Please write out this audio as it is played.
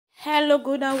Hello,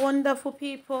 good and wonderful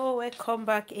people. Welcome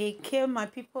back again, my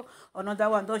people. Another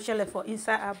one don't share for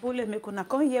inside Abule. Make una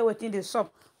come here within the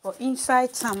shop for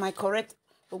inside town, my correct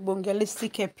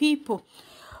ogbongelistic people.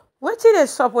 Wetin dey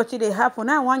sup, wetin dey happen?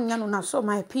 Now one yarn una so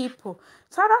my people.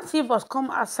 Sarah Tibos come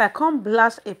outside, come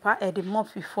blast EPA at the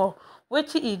month before.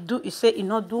 Wetin he do? He say he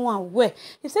not do one well.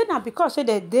 He said now because say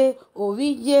the day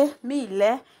Orije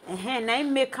Mile, na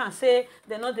him make am say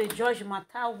they not the judge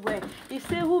matter well. He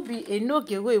say who be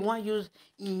ENOGIE wey wan use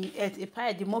EPA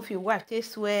at the month wife take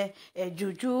swear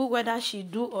juju whether she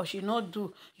do or she not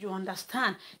do. You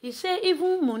understand? He say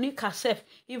even Monica sef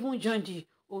even join the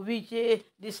Orije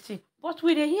this thing. But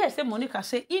we dey hear say Monica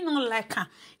say he don't like her.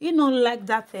 He don't like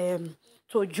that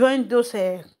to join those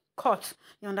courts.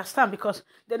 You understand? Because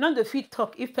they don't the fit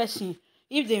talk if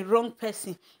the wrong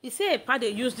person. He say EPA they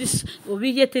use this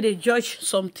Orije to the judge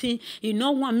something. He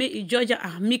no want make he judge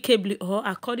amicably or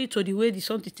according to the way the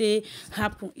something say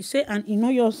happen. He say and he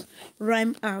no just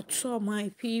rhyme out all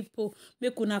my people.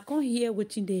 Make una come here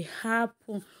wetin dey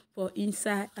happen for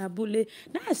inside Abule.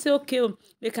 Now I say okay,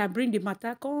 make I bring the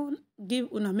matter come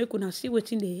give una make una see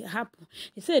wetin dey happen.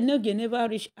 He say ENOGIE never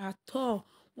reach at all.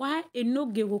 Why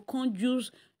ENOGIE will come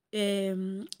use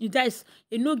that is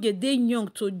ENOGIE dey young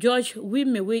to judge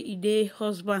women wey e dey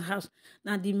husband house.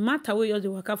 Now the matter wey just dey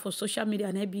waka for social media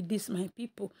and I be this my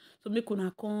people. So make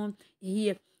una come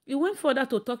here. He went further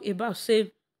to talk about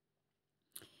say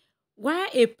why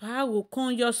EPA will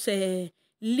come just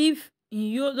live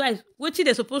in your life. Wetin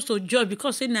they supposed to judge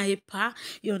because say na EPA,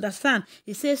 you understand?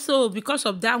 He says so because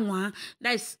of that one.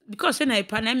 That is because say na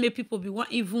EPA na make people be one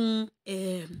even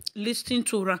listening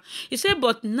to her. He said,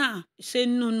 but now he said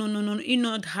no. He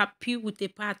not happy with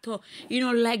EPA at all. He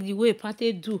not like the way EPA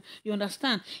they do. You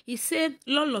understand? He said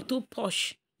Lolo too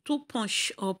punch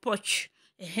or poch.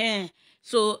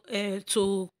 So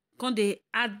to can they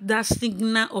add that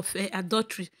signal of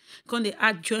adultery? Can they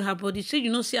add join her body? Say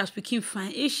you know, see her speaking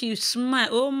fine. If she smile,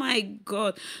 oh my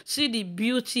God, see the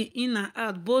beauty in her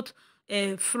out, both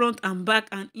front and back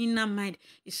and inner mind.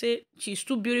 He say she's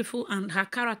too beautiful and her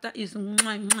character is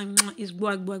is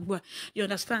boa. You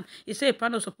understand? He say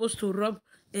EPA not supposed to rub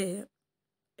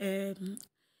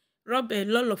a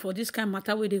Lolo for this kind of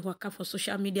matter where they work out for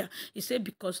social media. He said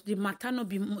because the matter not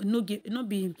be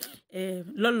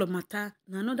Lolo matter,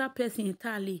 another person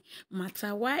entirely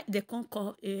matter. Why they can't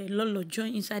call Lolo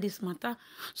join inside this matter?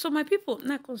 So my people,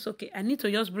 now okay, I need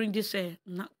to just bring this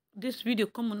this video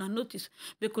come on and notice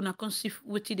because I can't see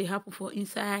what they happen for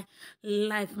inside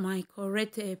life, my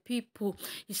correct people.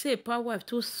 He say EPA wife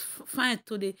too fine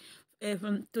to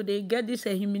they get this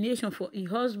humiliation for his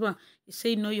husband. He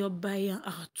say no your buyer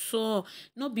at all.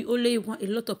 Not be only one, a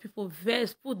lot of people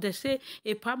verse put they say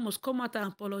EPA must come out and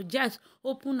apologize,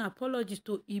 open apology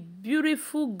to a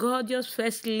beautiful gorgeous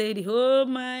first lady. Oh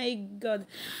my God,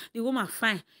 the woman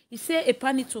fine. He say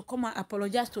EPA need to come and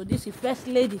apologize to this first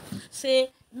lady.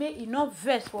 Say may he not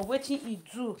verse for waiting he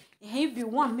do. He be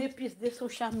one make peace the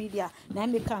social media. Now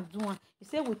make can do one. He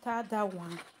say without that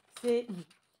one, say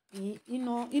he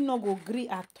no go agree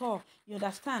at all. You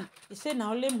understand? He said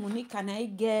now only money can I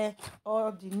get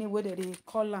all the name where they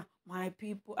call her, my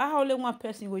people. I only one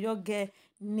person will you get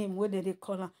name where they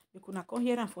call her. You could not come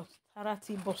here and for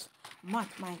charity boss mat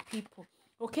my people.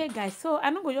 Okay guys, so I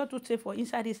not go just to take for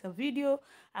inside this video.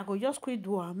 I go just quick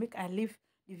do and make I leave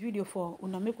the video for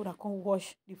una make una come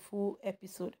watch the full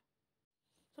episode.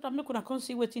 So that make una come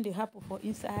see wetin dey happen for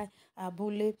inside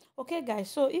Abule. Okay guys,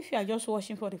 so if you are just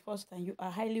watching for the first time, you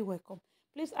are highly welcome.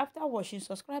 Please after watching,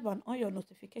 subscribe and on your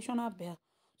notification bell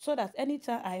so that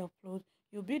anytime I upload,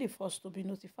 you'll be the first to be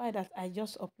notified that I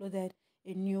just uploaded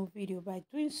a new video. By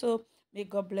doing so, may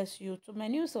God bless you. To my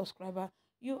new subscriber,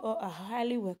 you all are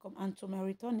highly welcome, and to my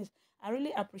returnees, I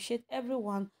really appreciate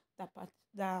everyone that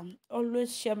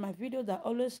always share my video, that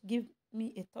always give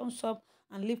me a thumbs up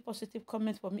and leave positive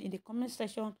comments for me in the comment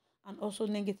section and also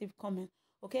negative comments.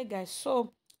 Okay guys,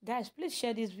 so guys, please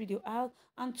share this video out,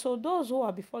 and to those who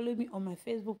will be following me on my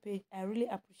Facebook page, I really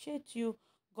appreciate you.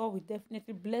 God will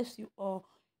definitely bless you all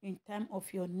in time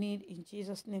of your need in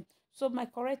Jesus name. So my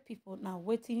correct people, now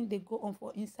waiting they go on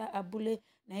for inside Abule.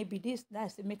 Now be this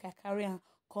that's to make a carry and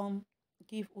come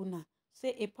give una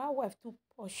say EPA wife too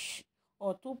push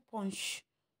or too punch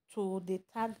to the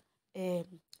tag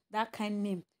that kind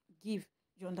name give.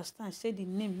 You understand? Say the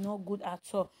name not good at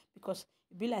all because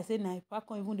it be like say now EPA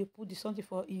can't even they put the something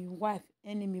for his wife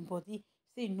enemy body.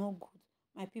 Say no good.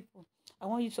 My people, I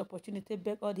want you this opportunity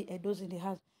beg all the edos in the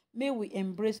house. May we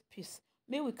embrace peace.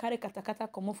 May we carry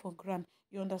katakata come up for grand.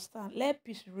 You understand? Let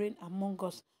peace reign among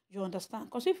us. You understand?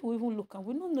 Because if we even look and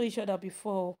we don't know each other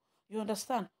before, you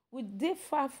understand? We they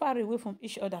far away from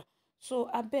each other. So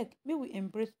I beg, may we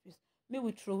embrace peace. May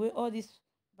we throw away all this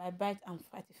bite and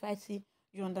fighty.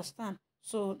 You understand?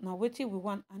 So now waiting we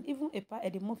want, and even EPA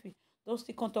Eddie Murphy, those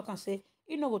still come talk and say,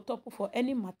 you know, go talk for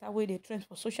any matter where they trend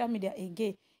for social media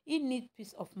again. He need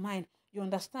peace of mind. You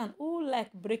understand? Who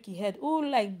like break his head? Who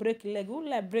like break leg? Who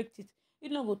like break teeth? He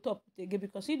don't go talk with again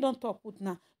because he don't talk with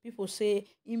now. People say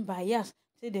in bias,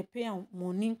 say they pay him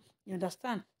money. You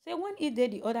understand? Say when he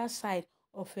did the other side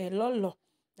of a lolo,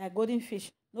 like golden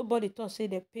fish, nobody thought say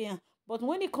they pay him. But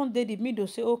when he come there the middle,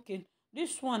 say okay,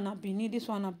 this one na Benin, this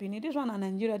one na Benin, this one na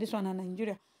Nigeria, this one na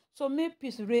Nigeria. So make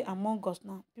peace reign among us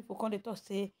now. People come they talk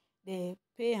say they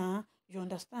pay, you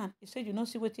understand? He said you don't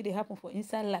see what they happen for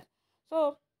inside life.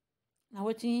 So now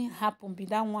what happen be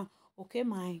that one, okay,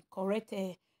 my correct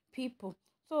people.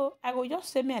 So I will just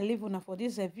say me I leave una for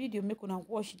this video, make una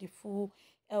watch the full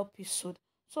episode.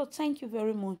 So thank you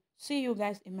very much. See you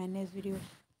guys in my next video.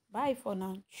 Bye for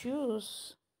now.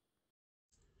 Choose.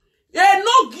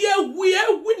 ENOGIE we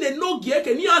ENOGIE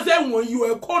can you say when you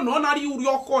a call no na you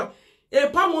your call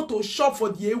EPA want to shop for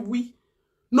the we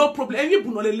no problem any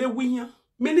bu no le we here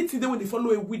many things when they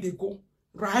follow a we they go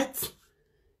right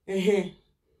ENOGIE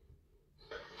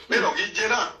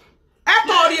jena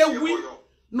TORI we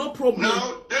no problem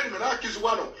now then me na kiss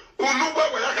one unu ba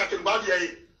wa ya ka ba dia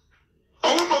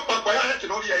owo no pa pa ya he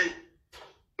no dia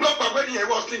no pa when he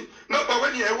was clean no pa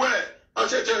when he wear I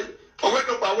say owo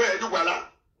no pa wear you wala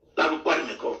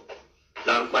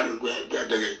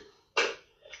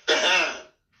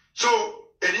so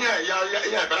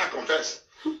yeah better confess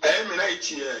me na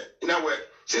iti in a way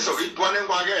since we one and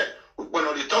one when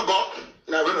on the togo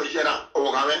na we no here na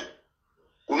o ga me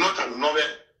unota no be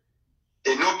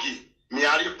ENOGIE me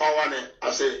ari power ne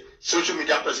as a social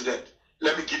media president.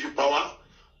 Let me give you power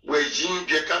where jin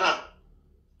biekana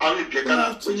ari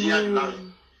biekana we jin na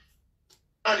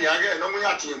ani age no mu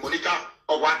ya tin monica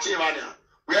o wa tin ba ne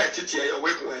we are titi e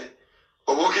we ko e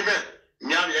o wo ki me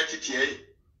nya re titi e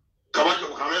ka ba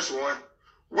jo ka me so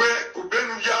we ko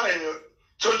benu ya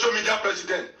social media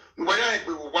president we ya e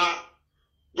pe wo wa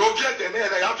do bi e de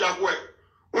na ya fia ko e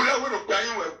una we no pa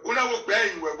yin we una wo pa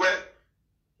yin we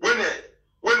we ne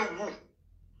we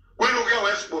no ga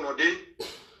we spo no de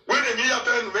we ne mi ya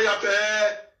pe no me ya pe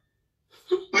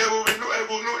ne wo no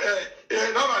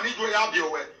no ma ni jo ya bi o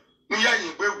we ni ya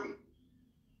yin pe wu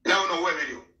na no we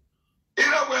video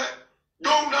ina we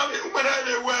don't na me umana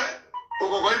le we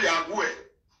ogogo bi agu e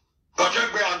o je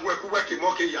gbe agu e ku we ki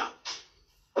mo ke ya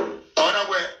ona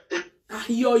we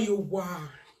ayo you wa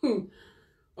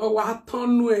o wa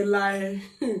tonu e like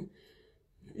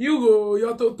you go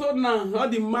your toto now all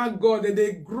the mad god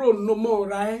they grow no more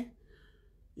right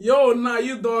yo now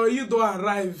you do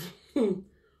arrive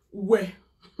where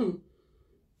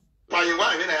pa ye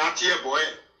wa me na ya tie boy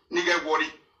ni ge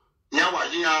worry ya wa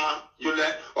ya you le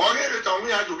o ge re ton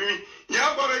ya ju bi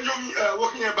ya ba be jo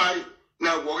working e bai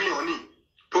na worry oni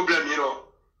problem you know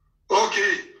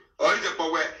okay o ite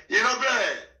po we you know be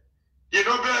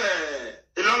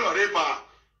ilolo repa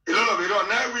ilolo be ro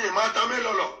na wi ma ta me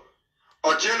lolo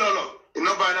o che lolo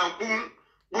ino ba na boom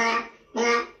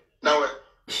na we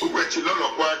we ti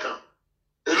lolo kwa kan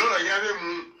ilolo ya be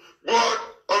mu but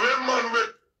o be man we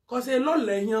cause a lot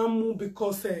le yan mu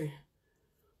because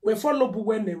we follow bu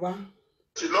we never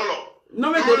ti lolo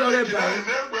no me go do ba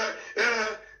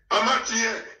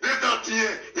amatie data tie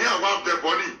ya wa the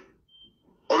body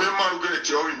o be man go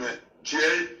ti o me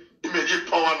tie immediate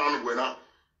power na we na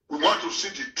we want to see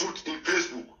the truth in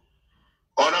Facebook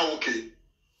ona okay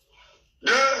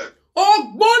yeah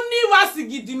ogboni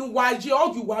wasigidi nu waje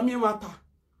ogu wa mi mata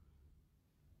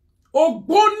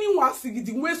ogboni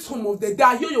wasigidi when some of the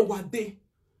day yo wa dey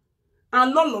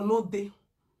and lolo no dey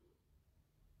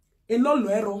e lolo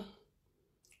ero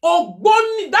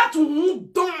ogboni that one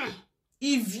done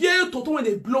if you toto when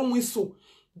they blow whistle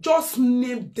just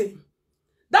name them.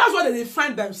 That's why they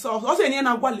find themselves also any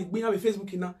na gwa legbe on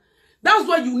Facebook now. That's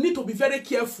why you need to be very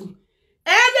careful.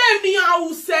 Anything I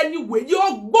will say anyway, you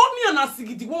ogboni and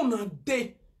asigidi won na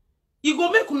day. You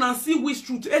go make una see which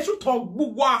truth. E should talk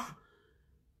bugwa.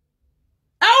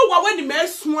 Wa when the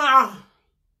meswa.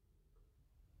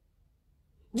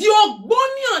 The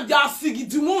ogboni and the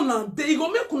asigidi won na day. You go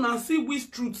make una see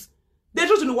which truth. They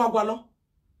just no wagwalo.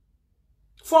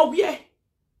 For where?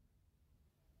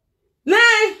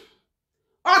 Nay,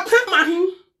 or take my him.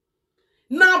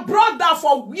 Now, brother,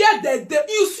 for where they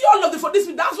you see all of the for this,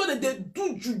 that's what they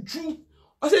do juju.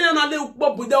 I say na they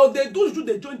do juju,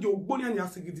 they join the ogboni and the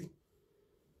asigidi.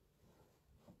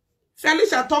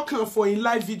 FInISH talking for in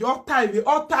live video all time,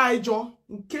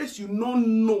 in case you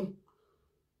don't know.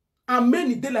 And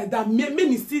many day like that,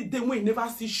 many see them when you never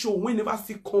see show, when you never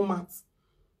see comments.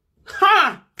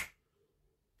 Ha!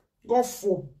 God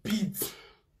forbid.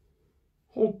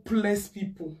 Hopeless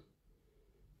people.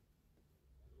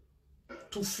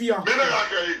 To fear.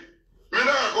 That's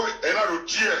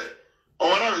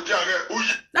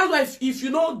why if you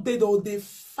know they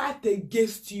fight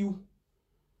against you,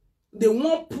 they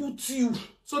won't put you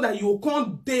so that you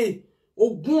can't dare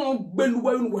or go on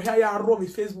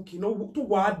Facebook, you know, to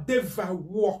what they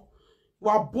war.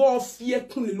 Wa bo fear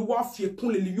kun le wa fear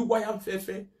kun le you wa ya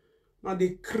fefe. Na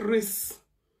the Chris.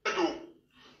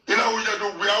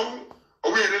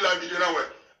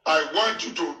 I want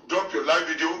you to drop your live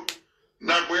video.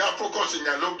 Now we are focusing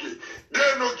on ENOGIE.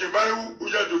 They no give you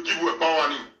to give you a power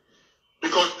name.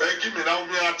 Because give me now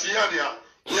me atiania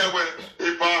here where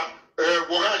EPA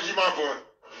wora yima for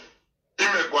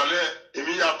ime kwale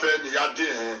emi ya fe ni ya de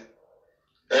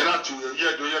e na tu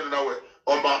ye do ye na we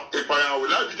omba EPA ya we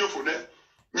live video for ne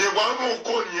ni wa mo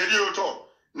ko ni eri oto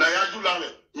na ya jula me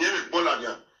ye me bola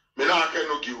nya me na ka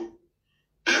ENOGIE o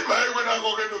e ma e we na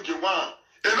go ENOGIE wa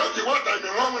ENOGIE wa ta me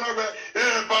wa mo na be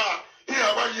EPA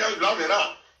here ba ya la me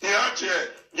na here che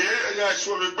ye ya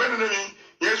so be gbe ni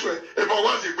yes we EPA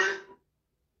wa se gbe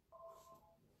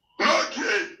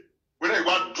when I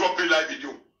want to drop a live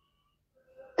video.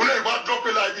 When I want to drop a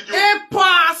live video.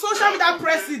 EPA, social media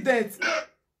president.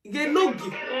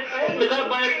 ENOGIE.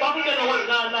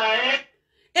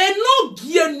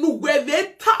 ENOGIE no where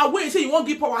they ta away say you won't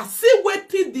give power. See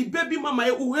waiting the baby mama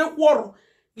who war.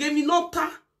 Give me not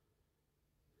ta.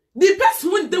 The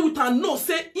person when they with a no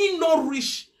say he no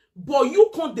rich, but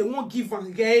you can't they won't give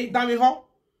an gay. Damn it how.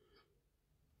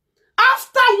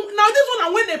 After now, this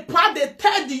one when they part, they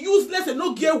tell the useless and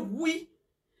no get we.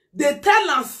 They tell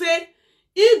and say,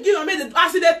 if give me the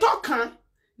as they talk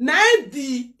now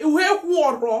the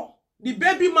the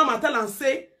baby mama tell and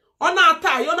say, on our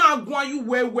tie, on our go you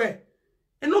where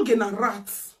and no get a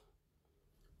rats.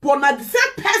 But now the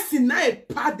same person now a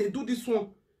part they do this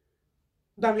one.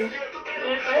 Damn it.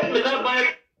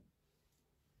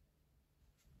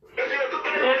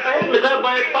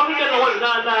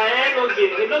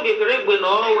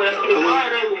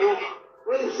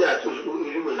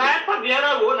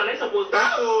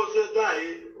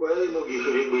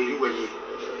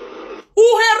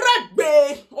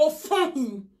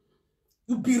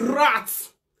 You be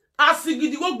rats. As you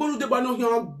get the work, the banner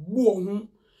here, boom.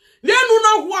 They don't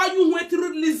know why you went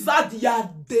to lizard ya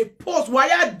de post. Why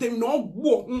are they not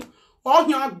boom? Or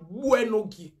here,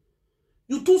 ENOGIE.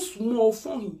 You too small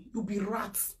for him. You be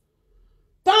rats.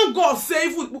 Thank God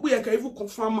save you. We can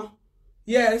confirm.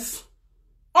 Yes.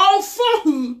 All for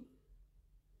him.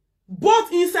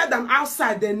 Both inside and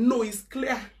outside, they know it's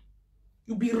clear.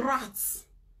 You be rats.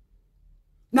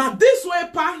 Now this way,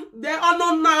 pa, they are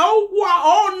not now.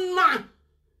 Oh, now.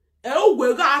 Oh,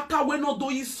 we got to we no do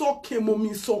is so king,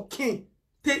 mommy so king.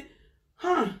 Te,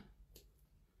 huh?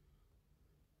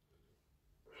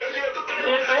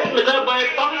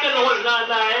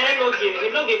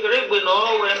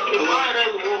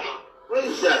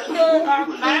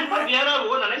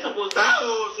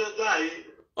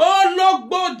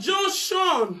 Ologbo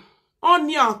Junction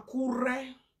Oni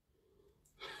Akure.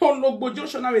 Ologbo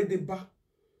Junction avec des bas.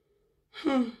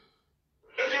 Like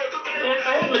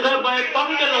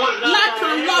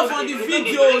and love on the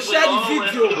video, share the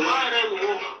video.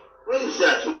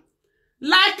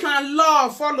 Like and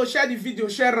love, follow, share the video,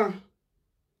 share.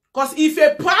 Because if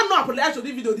a pa no apologize to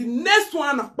the video, the next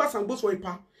one na pass and goes for a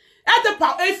pa.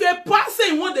 If a pa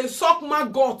say you want to suck my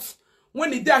guts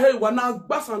when he there, one now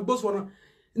pass and goes for one.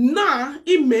 Now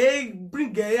he may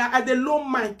bring at the low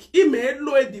mic. He may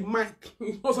lower the mic.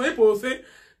 Some people say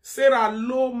Sarah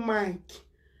low mic.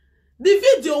 The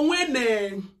video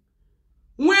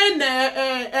when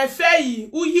FI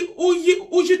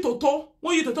uji toto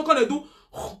when you toto can do.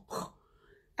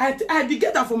 I did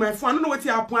get that for my phone. I don't know what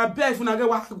you have. I beg when I get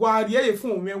warrior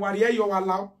phone. Me warrior you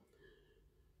allow.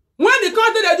 When they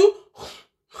come they do.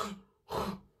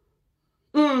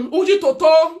 Uji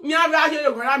toto. Me have here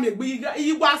you gonna make. But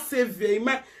you was save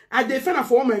me. I defend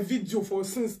for my video for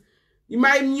since. You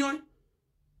might me.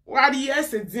 Warrior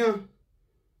c'est bien.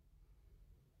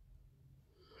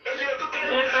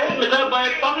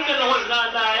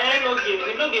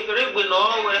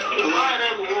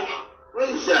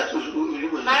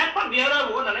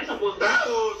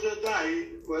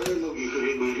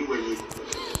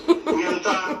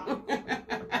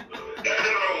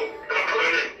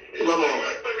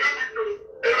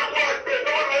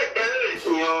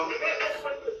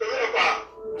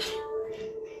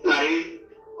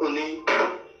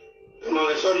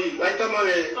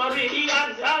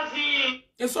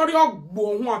 Sorry,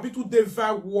 bon, a bit to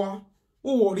devour.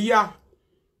 Oh, yeah.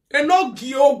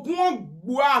 ENOGIE, bon,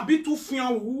 bois, a bit to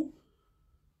fian woo.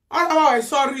 What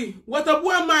sorry. What a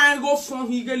boy man go from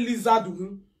he get lizard.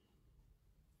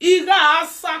 Iga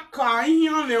asaka in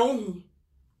your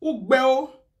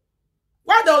Ugbeo.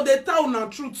 Why do they tell na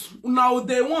truth? Now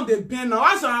they want the pen. Now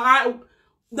I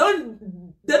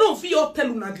they don't feel tell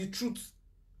una the truth.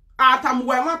 Atam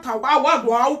we matter what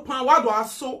do I open, what do I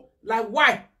so? Like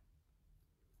why?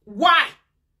 Why?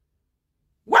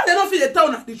 Why they don't feel they tell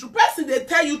una the truth? Person they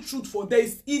tell you truth for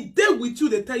days. If they with you,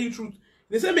 they tell you truth.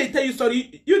 They say may tell you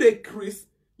sorry, you they Chris.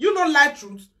 You don't like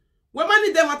truth. When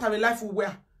money them matter in life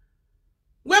where?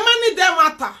 When money them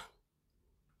matter.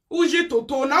 Uji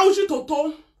Toto, now Uji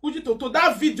Toto. Uji Toto,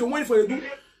 that video when for you.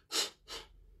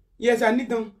 Yes, I need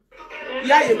them.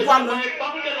 Yeah, you want them.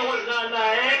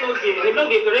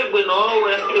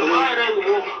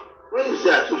 What is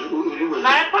that?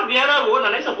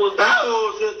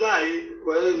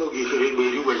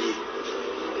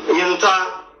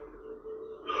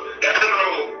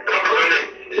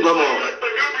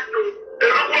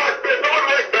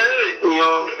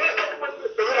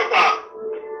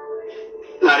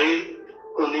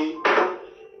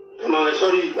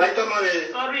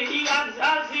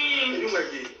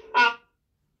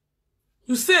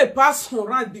 You say pass on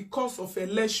right because of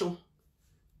election.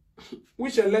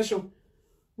 Which election?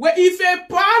 Well, if a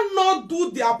pa not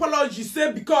do the apology,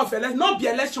 say because of election, not be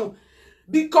election.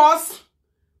 Because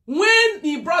when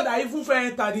the brother even for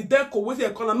enter the deco with the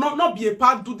corner, not be a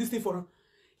pa do this thing for him.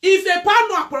 If a pa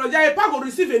no apologize, a pa will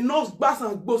receive enough bass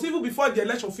and boss even before the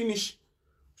election finish.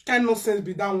 Kind nonsense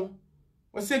be that one.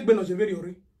 I say Ben Oje very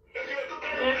ori.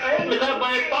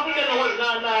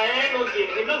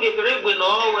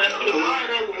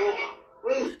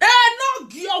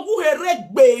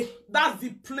 That's the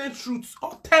plain truth.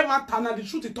 Oh, tell matter the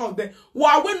truth it all there.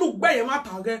 Wa we no gbe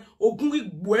matter ge ogun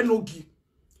igbo enogi.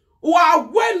 Wa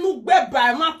we no gbe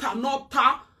by matter not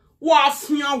ta wa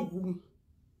fian wu.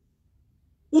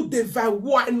 U devai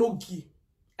wa enogi.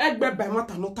 Egbe by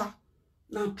matter not ta.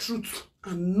 Na truth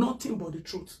and nothing but the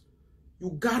truth.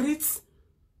 You got it?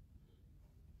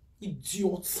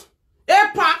 Idiot.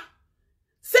 EPA,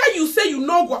 say you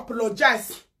no go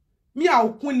apologize. Me, I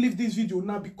will leave this video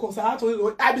now because I have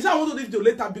to. I want to leave the video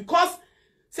later because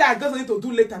say I just need to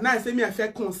do later. Now I say me I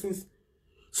feel conscience.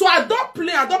 So I don't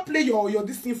play your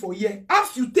this thing for year.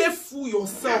 As you take fool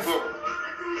yourself.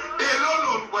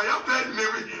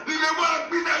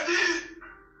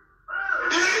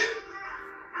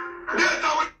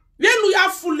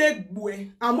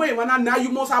 Now you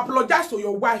must apologize to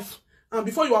your wife. And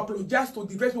before you apologize to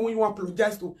the rest when you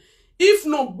apologize to. If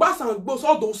not, bass and boss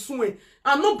all those swing.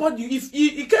 And nobody, if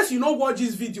in case you don't watch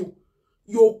this video,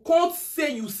 you can't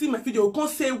say you see my video, you can't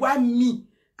say why me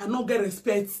I not get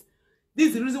respect. This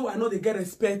is the reason why I know they get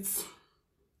respect.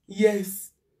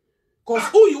 Yes. Because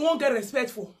who you won't get respect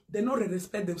for, they not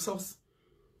respect themselves.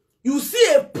 You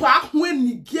see a pack when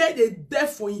he get a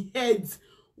death for his head,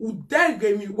 who dare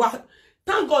get me what?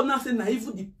 Thank God now say na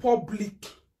even the public.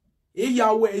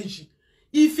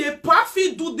 If a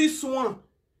party do this one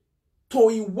to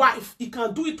his wife, he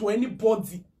can do it to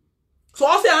anybody. So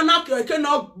I say I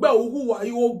cannot go who are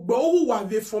you who are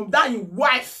they from that his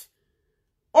wife.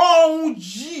 Oh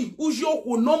gee, ujo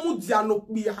no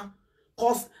mudiano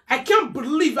cause I can't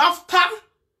believe after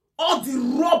all the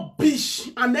rubbish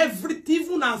and everything,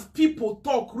 even as people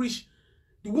talk rich,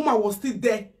 the woman was still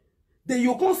there. Then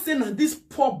you can't say that this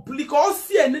public or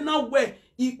see any way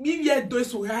if do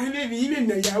so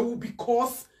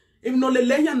because if no le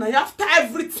after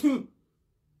everything.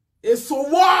 So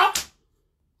what?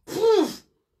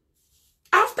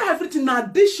 After everything, now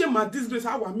this shame and disgrace,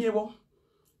 how am I?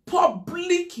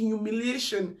 Public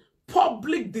humiliation,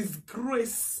 public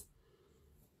disgrace.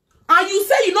 And you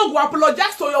say you know go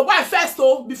apologize to your wife first,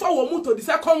 oh, before we move to the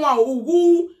second one.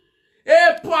 Who?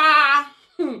 EPA.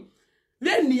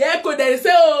 Then the echo they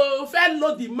say, oh, fair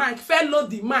load the mic.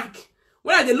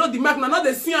 When I load the mic, now not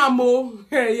the same oh.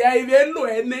 Yeah, even low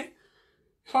ene.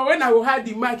 For when I will have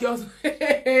the mic, also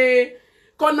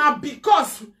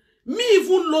because me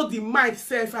even load the mic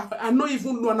self, I know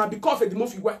even know now because of the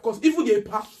movie work, because even the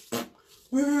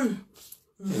EPA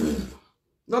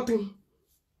nothing.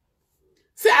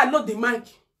 Say I load the mic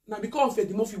now because of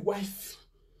the movie wife.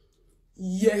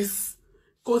 Yes.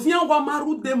 Cause yan wa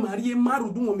maru de marie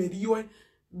maru du mo meriyo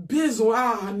bezo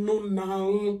no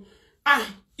now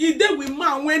ide we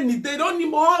man when ni they don't need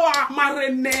more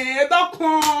marene don't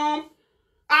come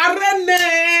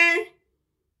arene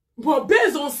but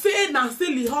based on say na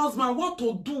say the husband what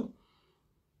to do.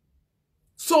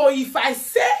 So if I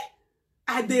say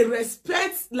I dey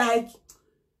respect, like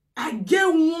I get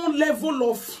one level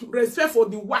of respect for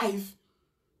the wife,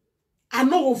 I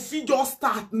know if you just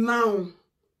start now.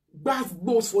 That's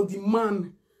both for the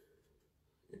man.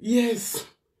 Yes.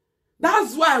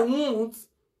 That's why I want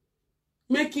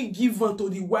make it give on to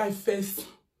the wife first.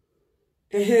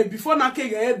 Before na ke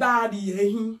get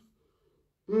daddy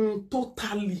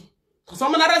totally. Cause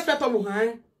I'm not respectable,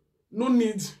 huh? No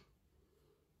need.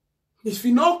 If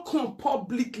you not come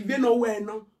publicly, they know where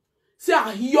no. Say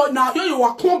here now here you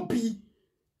are come be.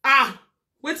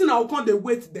 Waiting I will come they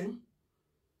wait them.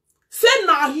 Say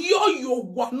now here you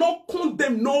will not come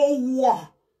them no war.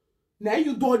 Now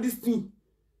you do all this thing.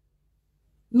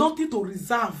 Nothing to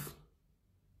reserve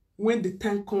when the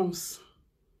time comes.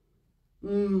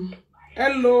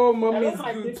 Hello, mommy. Hello,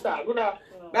 my sister. Good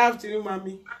afternoon. Good afternoon,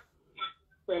 mommy.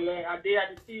 Well, I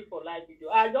did see you for live video.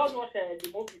 I just watch the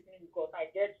movie thing because I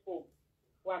get home.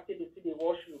 Once they see they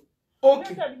watch you.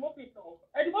 Okay. The movie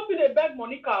they beg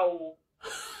Monica.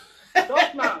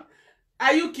 Just now.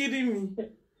 Are you kidding me?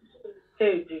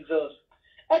 Hey, Jesus.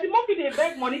 The movie they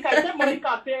beg Monica. I said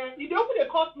Monica say, you don't they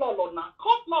cost Lolo now.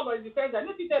 Cost Lolo is the friend. I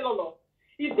know he tell Lolo.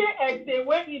 He say,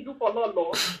 when he do for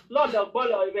Lolo, Lord the boy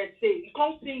even say, he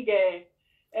can't sing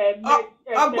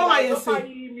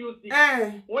music.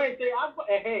 When he say,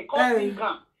 come sing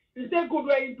can. He say, good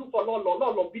way you do for Lolo,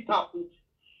 Lolo beat up.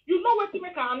 You know what to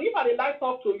make and if I like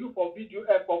talk to you for video,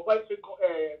 for voice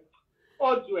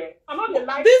audio. I'm not the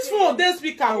like this one, they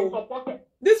speak out.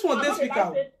 This one, they speak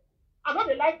out. I'm not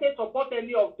the like to support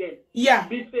any of them. Yeah.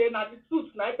 Be saying that the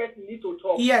truth, now person need to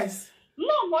talk. Yes. No,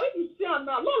 if you say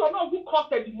now, no, who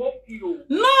costed the most you?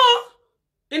 No,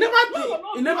 it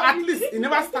never, at least, it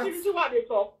never starts. This is what they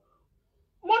talk.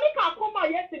 Monica come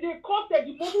out yesterday, costed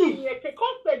the most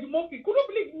costed the most. Couldn't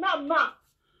believe now,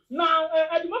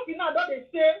 the most now that they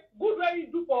say, good way you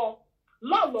do for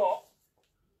Lolo,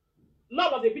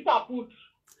 they beat our food.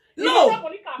 No,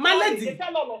 my lady, they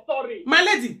tell Lolo sorry. My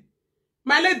lady.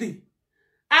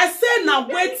 I say now,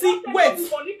 wait. Wait, this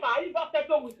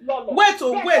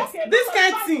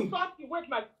kind of thing. Wait,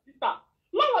 my sister.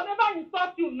 Lolo never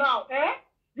insult you now, eh?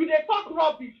 You they talk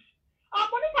rubbish.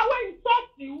 Monica, when insult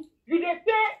you, you they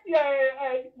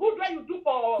say, good way you do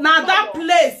for. Now that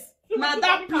place. Now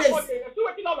that place.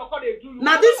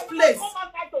 Now this place.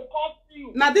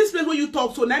 Now this place where you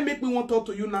talk so now make me want to talk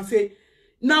to you now say.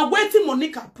 Now waiting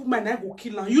Monica put my name go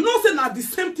kill her. You know say now the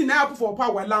same thing I happen for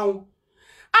power now.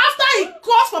 After he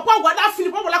calls for power, that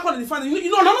Philip will like on the defense.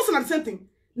 You know, not the same thing.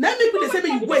 Now make me the same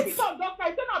you wait.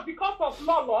 Because of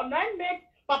Lolo, now make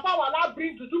Papa Wala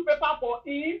bring to do paper for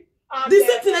him. The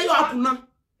same thing you happen now.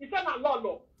 He said not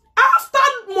Lolo. After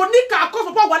Monica calls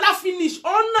for power, Wala finish.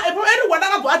 Anyone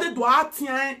that go add do art.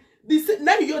 This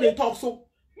now you hear they talk so.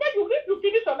 Maybe if you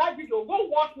finish your live video, go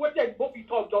watch what they both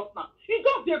talk just now. He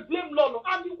just they blame Lolo,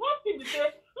 and the one thing he say.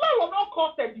 Lolo not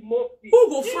costed the most. Who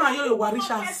go find you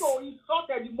Warishas? He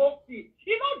insulted the most. He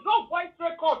not drop voice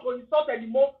record to insulted the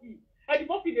most. And the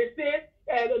most they say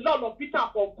Lolo beat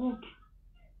up for good.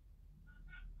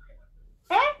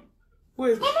 Eh?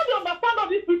 Wait. I don't understand all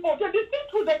these people. They think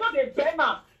through they got a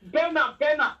banner.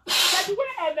 That's the way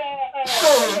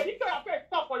if you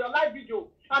stop for your live video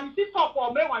and you see stop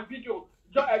for one video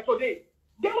today.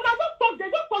 They will not talk. They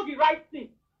just talk the right thing.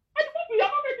 And the most you are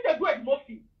not making them do it most.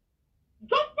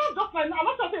 Just like I'm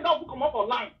not just saying that will come up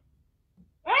online.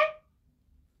 Eh?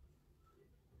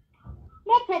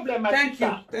 No problem, my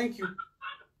sister. Thank you.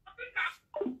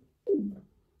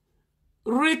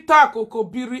 Rita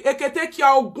Kokobiri, ekete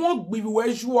kia ogun gbibi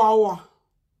we jua wa.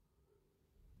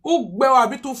 O gbe wa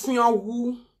bi to fun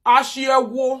awu, ashi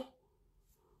ewo.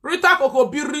 Rita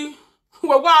Kokobiri, we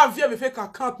wa avie be fake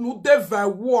account no dey very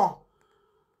wo.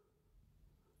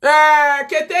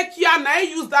 Kete kia na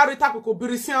use that Rita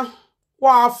Kokobiri sian.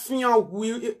 Wa fian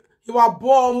wi you are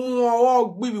born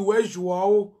more gbibi we jua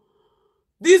o.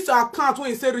 This account when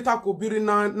you say Rita Kokobiri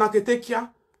na ketekia.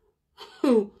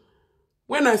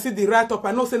 When I see the write up,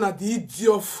 I know say na the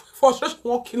idiot for just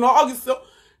walking on so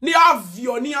ni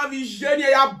avion ni avije ni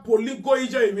ya boligo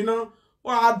ije mi na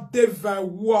wa devil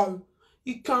wall.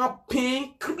 You can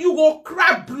pain, you go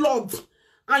cry blood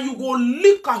and you go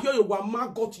lick and hear your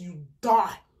maggot you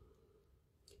die.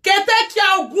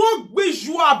 Ketekia ogun gbe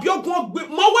ju abi ogun gbe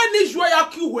mo we ni ju ya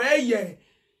ki we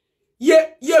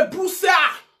ye brusa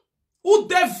ou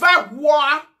devil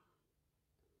wall.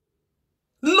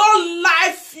 Low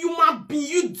life human being,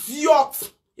 you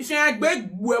idiot. If you ain't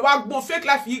big fake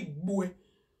life, you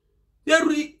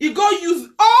go use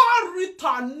all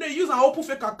return, use an open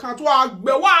fake account.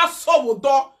 Wa so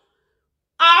do.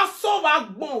 Aso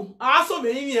bagbon, aso be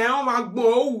yin en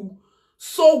bagbon.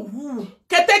 So who?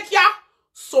 Ketekia,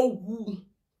 so who?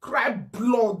 Cry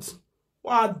blood.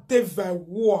 Wa devil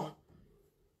war.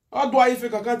 How do I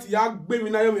fake account ya gbe mi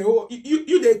na yo me oh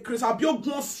you dey Chris abi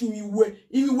ogun fin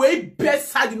iwe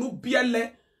best side no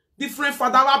biele different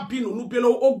father wa bi no biele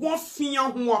ogun fin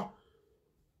yan ho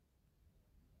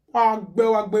wa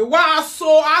gbe wa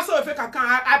so a fake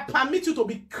account I permit you to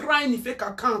be crying in fake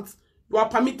account you are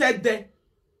permitted there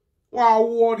wa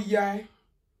worry ya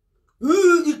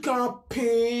you can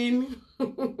pain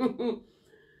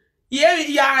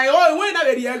yeah oh when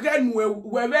na be again we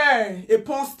a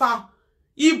porn star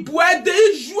Ibwe de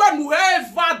joue nous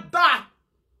evada.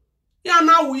 Ya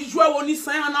na we joue oni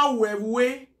san na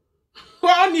we.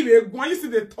 On ni be gwan you see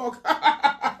the talk.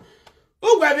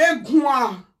 O gbe be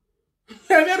gwan.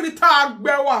 E me rita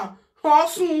agbewa. O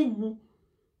sun wu.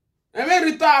 E me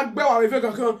rita agbewa we fe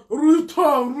kankan.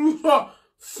 Ruta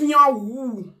fian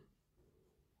wu.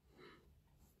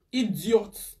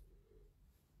 Idiot.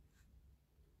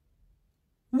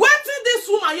 Wetin this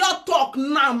woman you talk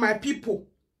now my people?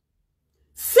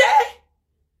 Say,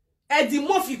 Eddie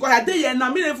Murphy, because I dey na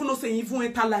me even know say even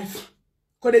enter life.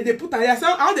 Because they put on here,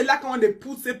 so how they like when they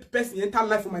put say person enter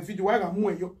life for my video. Why am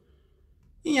I yo?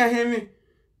 You hear me?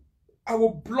 I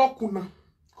will block una.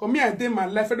 Because me I dey my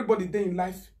life. Everybody dey in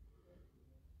life.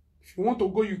 If you want to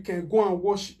go, you can go and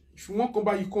watch. If you want to come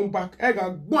back, you come back. I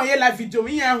got go and live video.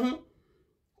 Me here,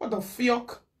 what the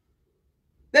fuck?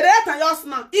 The day just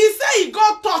now, he say he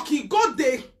go talk, he go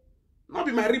there. Not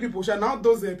be my real people, now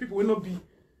those people will not be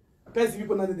best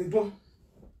people that they do.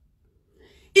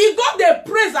 He got the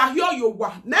praise I hear you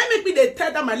wa. Now make me they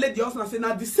tell that my lady also say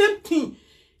now the same thing.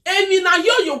 And me na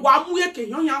hear you wa muye ke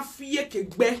yon yan fiye ke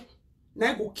gbe.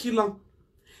 Na go kill him.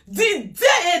 The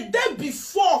day a day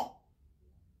before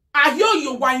I hear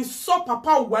you wa in so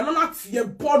papa wa no not ye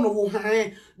born o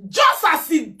han. Just as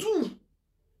he do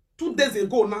 2 days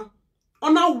ago now.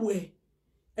 On our way.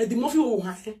 And the Murphy o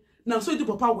han. Now so do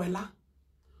papa wella.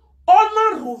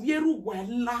 Ona rovieru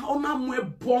wella, ona mwe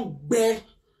bogbe.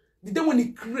 The day when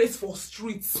he craves for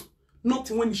streets, not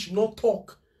when he should not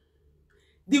talk.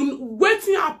 The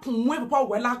waiting happen when papa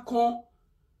wella kon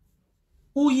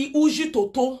uji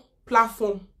toto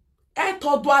platform. E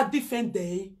todo a different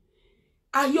day.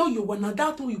 Ayo you when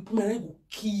that one you put my go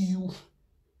kill you.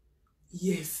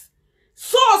 Yes.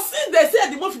 So since they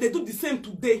say the Murphy they do the same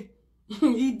today,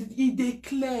 he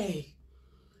declare.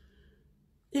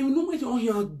 And you know what you're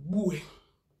here boy.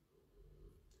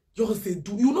 Just say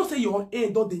do you not say your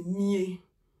end or the near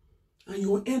and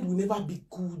your end will never be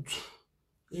good.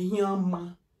 And here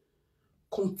man.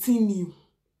 Continue.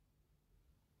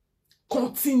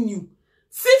 Continue.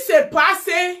 Since a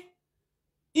passé,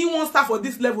 he won't start for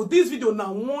this level. This video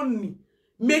now warning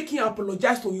make him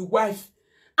apologize to your wife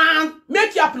and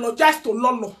make you apologize to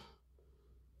Lolo.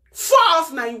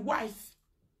 False na your wife.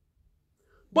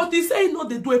 But he say no,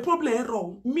 they do a problem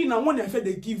wrong. Me na one I feel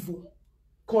they give you.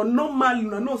 Cause normal, you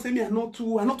know, say me I not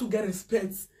to get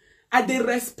respect. I they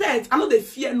respect, I know they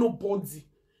fear nobody.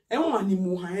 Everyone ni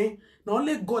muha, now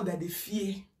only God that they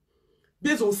fear.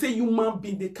 Based on say human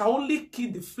being, they can only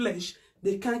kill the flesh,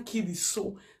 they can't kill the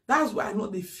soul. That's why I know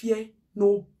they fear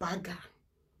no bagger.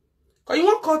 Cause you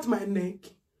won't cut my neck.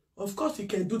 Of course you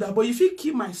can do that, but if you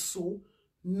kill my soul,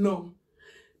 no.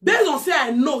 Based on say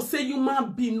I know, say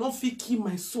human being no fit kill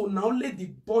my soul. Now only the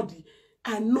body.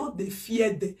 I know they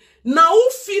fear them. Now who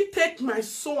fit take my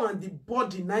soul and the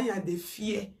body? Now you they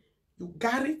fear. You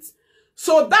got it?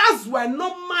 So that's why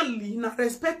normally in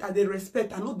respect I they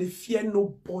respect. I know they fear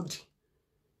nobody.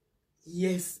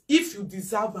 Yes, if you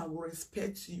deserve, I will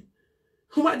respect you.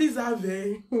 What deserve?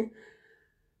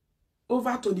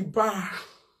 Over to the bar.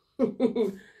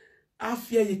 I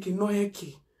fear you can know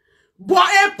heki. But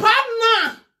a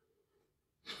partner.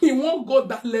 He won't go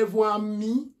that level on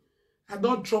me. I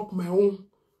don't drop my own.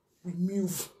 We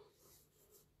move.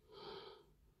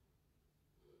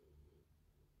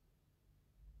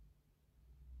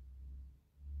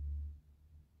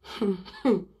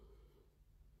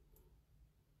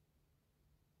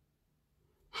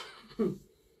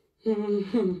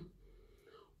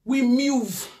 We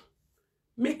move.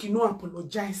 Make you no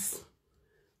apologize.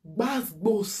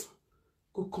 Boss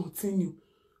go continue.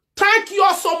 Thank you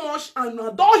all so much, and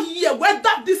I don't hear whether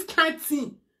this kind of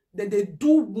thing that they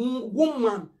do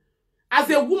woman. As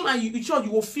a woman, you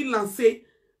will feel and say,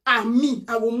 me,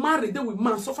 I will marry, then with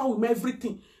man, suffer with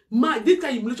everything. Man, this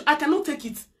kind of humiliation, I cannot take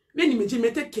it. When you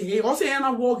me take care, also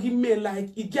yana walking me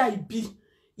like a guy be.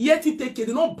 Yet he take care,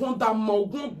 they don't bond that man,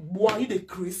 boy, you the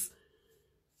Chris.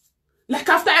 Like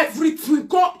after everything,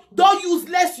 don't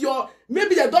useless your,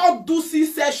 maybe they don't do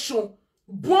C-session.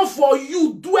 Born for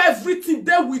you, do everything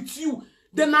there with you.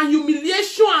 Then a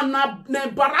humiliation and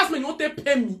embarrassment you want to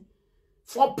pay me.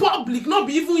 For public, not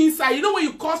be even inside. You know when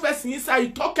you call person inside,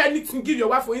 you talk anything, give your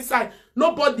wife for inside.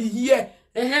 Nobody here.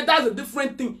 And that's a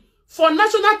different thing. For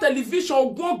national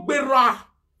television, when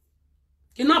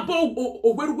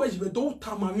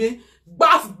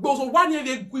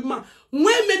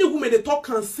many women they talk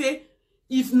and say,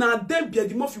 if not them be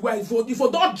the most wife vote, if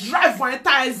you don't drive for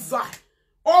entire side,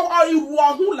 or you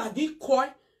want who like the coy,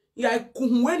 yeah,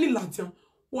 kuhweni ladian,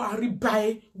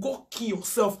 go kill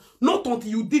yourself. Not until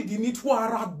you did the need for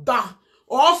a da,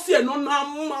 or say no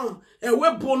man, and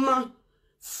we bona,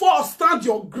 first stand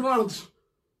your ground.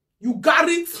 You got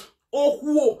it, oh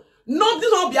whoa. Not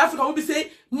this all be Africa will be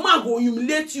say, man go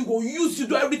humiliate you, go use you,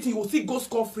 do everything, you will see go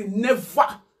score free. Never.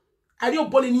 I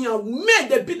don't born in here, made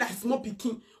they be like small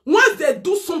picking. Once they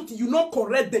do something you not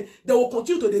correct them, they will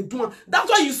continue to the do. That's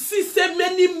why you see so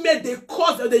many men they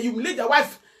cause they humiliate their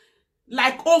wife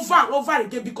like over and over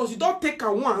again, because you don't take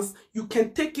her once, you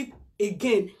can take it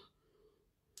again.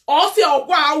 Also,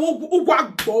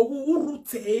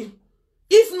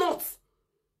 if not,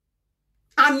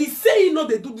 and he say you know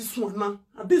they do this one now,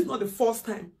 and this is not the first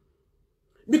time.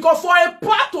 Because for a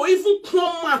part to even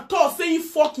come and talk saying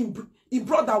fucking he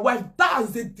brother wife,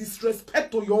 that's a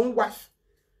disrespect to your own wife.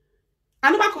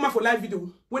 I never come out for live video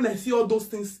when I see all those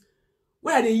things.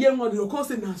 Where the young one, they can't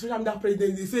say now social media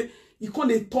president, they say you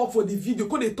can't talk for the video,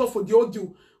 can't talk for the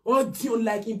audio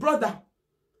like in brother.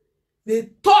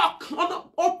 They talk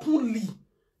openly.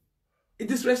 It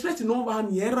disrespect no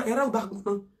one.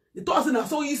 They talk saying I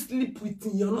saw you sleep with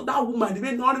you know that woman.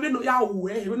 They don't even know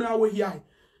how here.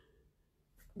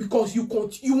 Because you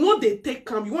want to take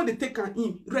him, you want to take him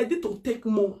in, ready to take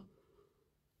more.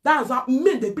 That's how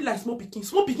men they be like small picking.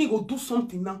 Small picking go do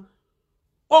something now.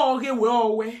 Oh, okay,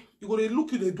 well, you go to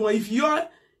look you the door. If you are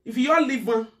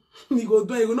living, you go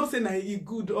do. You go not say na you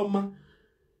good, man.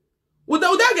 With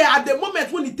that at the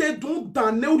moment when he take don't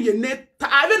down, now you net.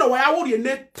 I don't know why I would you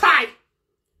net tie.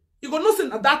 You go not say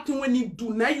that thing when you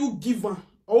do. Now you give her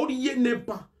all the year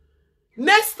never.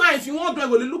 Next time if you want to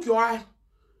go to look your eye.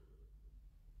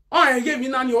 Oh, I gave you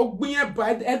now your being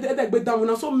bad. But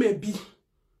down so maybe.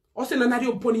 Also,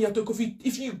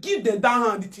 if you give the down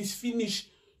hand, it is finished.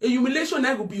 A humiliation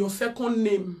that will be your second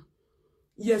name.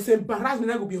 Yes, embarrassment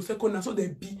that will be your second name. So they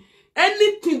be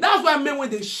anything. That's why men when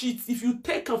they shit. If you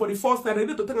take them for the first time, they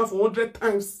need to take them for 100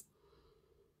 times.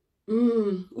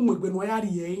 And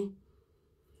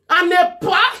the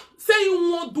pa say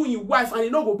you won't do your wife and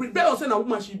you know go bring. Better say a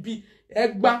woman should be a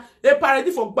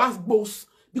parody for boss.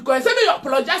 Because say you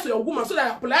apologize to your woman so that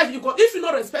you apologize. Because if you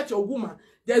not respect your woman,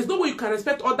 there is no way you can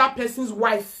respect other person's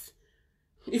wife.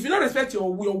 If you don't respect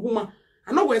your woman,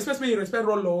 I'm not going to expect when you respect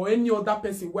Rolo or any other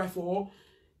person's wife or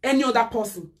any other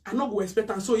person. I'm not going to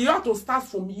expect. And so you have to start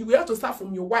from you. You have to start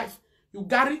from your wife. You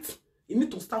got it? You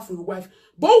need to start from your wife.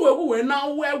 But we're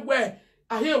now where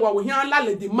I hear what we hear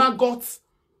the maggot.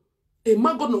 A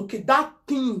maggot okay, that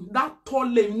thing, that tall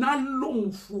lane, not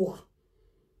long for.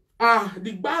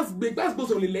 The bass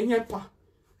goes on the lane.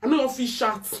 I know your fish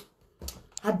shot.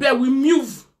 I bet we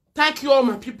move. Thank you all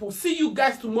my people. See you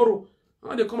guys tomorrow.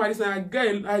 When they come at this and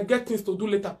I get things to do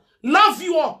later. Love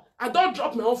you all. I don't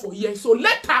drop my own for here. So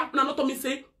later, when I not tell me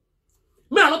say,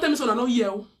 me I not tell me so I not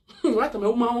here. Right, my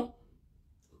woman.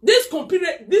 This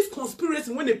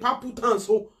conspiracy when they put hands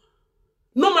so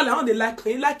normally how they like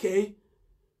it.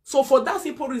 So for that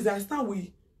simple reason, I stand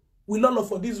with Lolo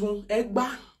for this one.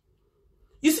 Egba.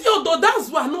 You see, although that's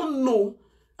why I don't know.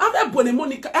 After Bonnie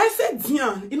Monica, I said,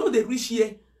 you know the rich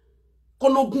here.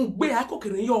 Konogungbe, I cook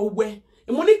in your way.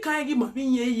 And Monica give my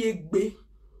be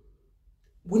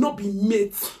will not be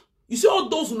mates. You see, all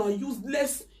those who are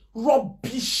useless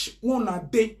rubbish one a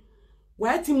day.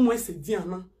 Why I think when say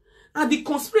Diana. And the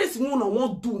conspiracy one I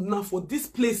won't do now for this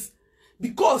place.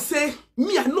 Because say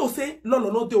me, I know say Lolo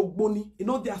no de Ogboni, you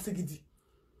know they are segidi.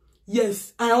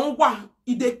 Yes, I don't want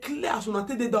it declare as on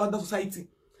a the other society.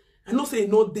 I know say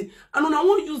no day. And I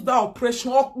won't use that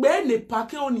oppression or ne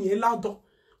pack on ye louder.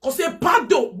 Cause a part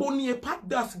de boni a part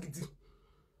that's giddy.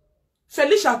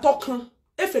 Felicia talking.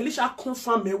 If Felicia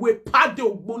confirm me we part de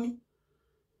boni.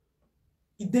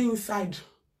 It dey inside.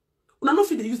 Una no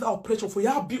fit they use that oppression for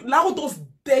your build. Like those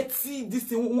dirty this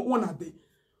thing one a day.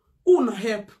 Who na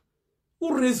help?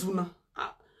 Who raise una?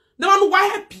 The one who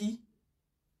happy.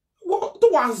 What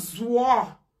was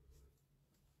war?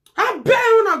 I bet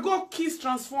when I go kiss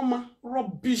transformer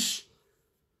rubbish.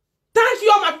 Thank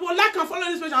you all my people. Like and follow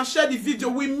this page and share the video.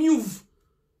 We move.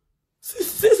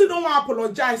 Since you don't want to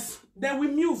apologize, then we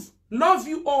move. Love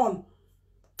you all.